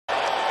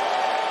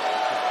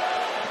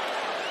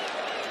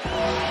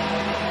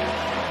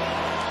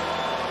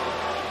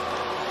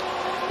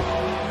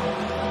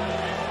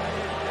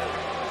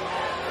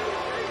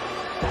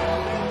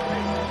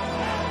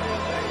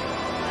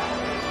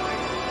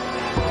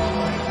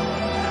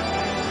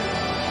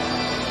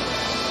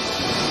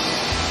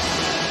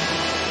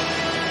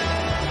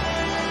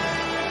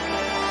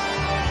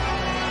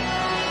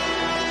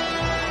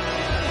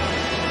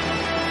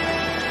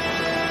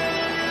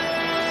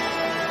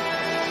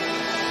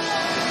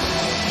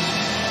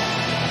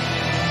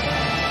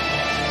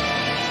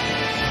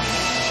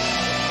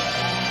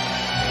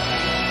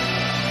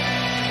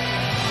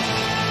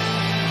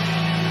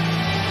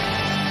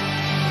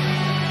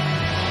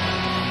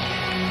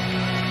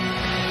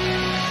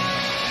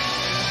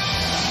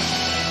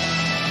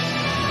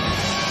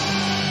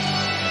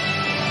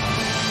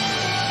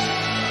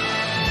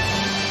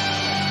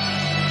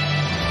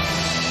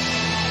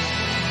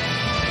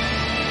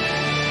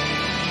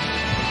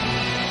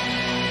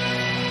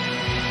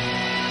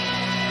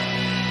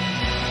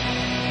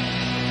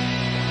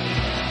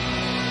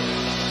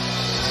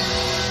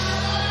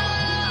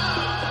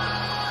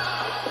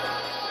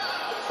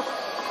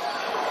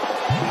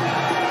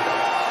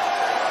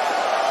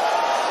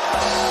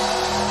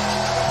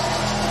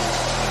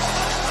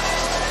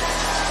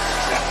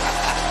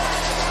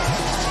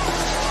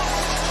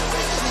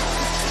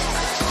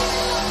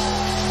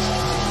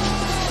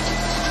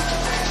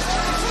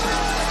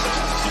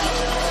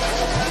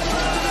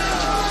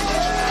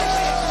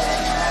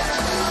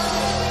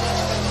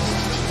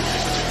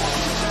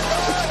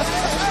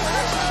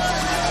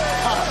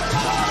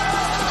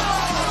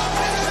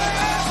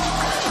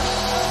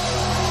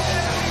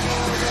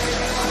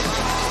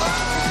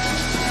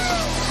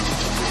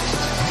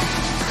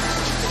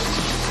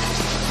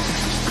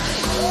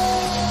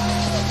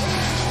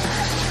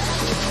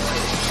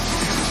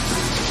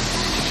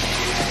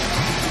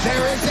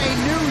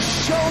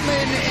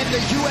showman in the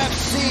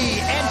UFC,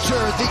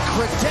 enter the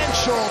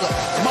credentialed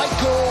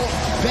Michael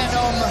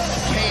Venom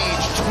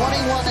Page,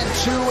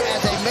 21-2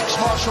 as a mixed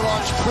martial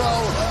arts pro.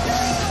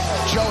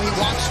 Joe, he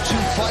wants to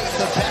fight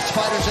the best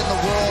fighters in the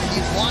world.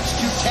 He wants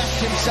to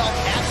test himself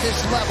at this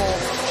level.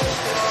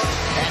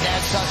 And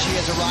as such, he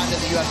has arrived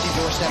at the UFC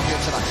doorstep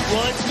here tonight.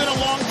 Well, it's been a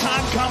long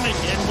time coming,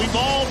 and we've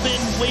all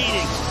been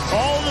waiting.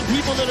 All the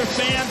people that are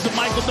fans of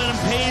Michael Venom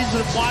Page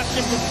that have watched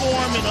him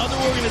perform in other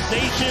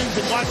organizations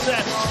and watched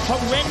that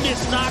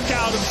horrendous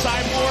knockout of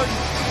Cyborg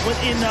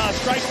in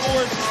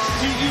Strikeforce,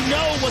 you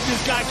know what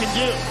this guy can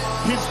do.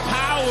 His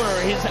power,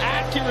 his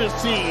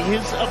accuracy,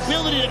 his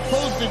ability to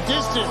close the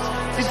distance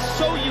is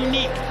so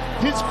unique.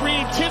 His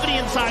creativity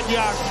inside the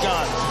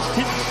octagon,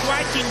 his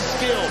striking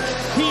skill.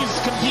 He's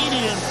competed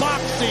in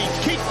boxing,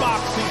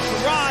 kickboxing,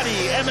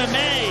 karate,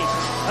 MMA.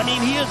 I mean,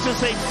 he is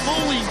just a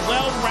fully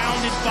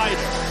well-rounded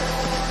fighter.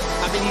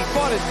 I mean, he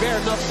fought at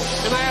bare knuckle.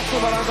 And I asked him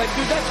about it. I was like,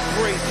 dude, that's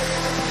great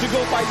to go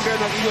fight bare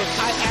knuckle. He goes,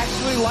 I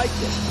actually liked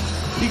it.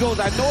 He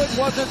goes, I know it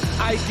wasn't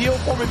ideal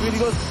for me, but he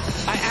goes,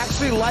 I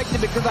actually liked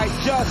it because I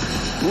just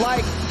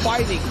like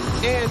fighting.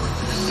 And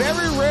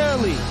very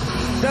rarely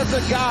does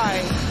a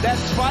guy that's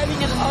fighting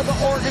in other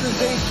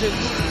organizations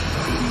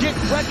get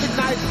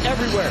recognized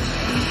everywhere.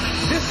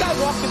 This guy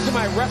walked into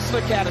my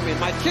wrestling academy,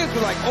 and my kids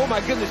were like, oh my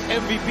goodness,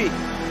 MVP.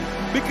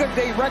 Because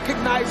they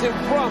recognize him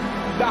from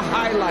the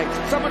highlights,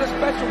 some of the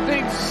special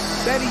things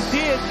that he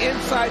did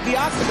inside the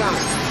octagon.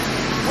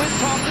 When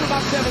talking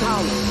about Kevin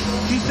Holland,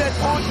 he said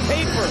on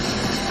paper,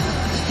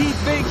 he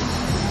thinks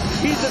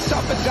he's the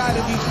toughest guy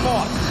that he's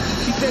fought.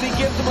 He said he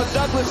gives him a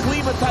Douglas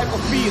Lima type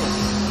of feel,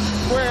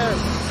 where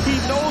he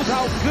knows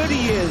how good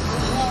he is.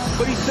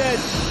 But he said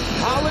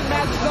Holland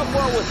matches up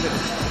well with him,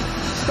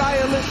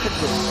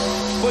 stylistically.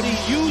 But he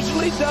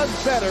usually does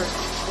better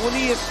when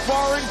he is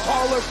sparring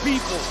taller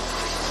people.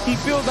 He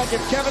feels like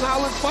if Kevin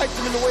Holland fights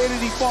him in the way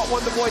that he fought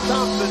Wonderboy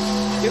Thompson,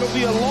 it'll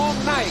be a long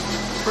night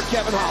for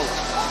Kevin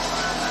Holland.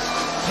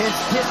 His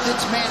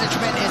distance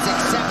management is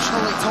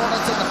exceptional. He told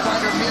us in the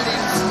fighter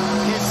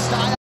meetings, his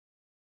style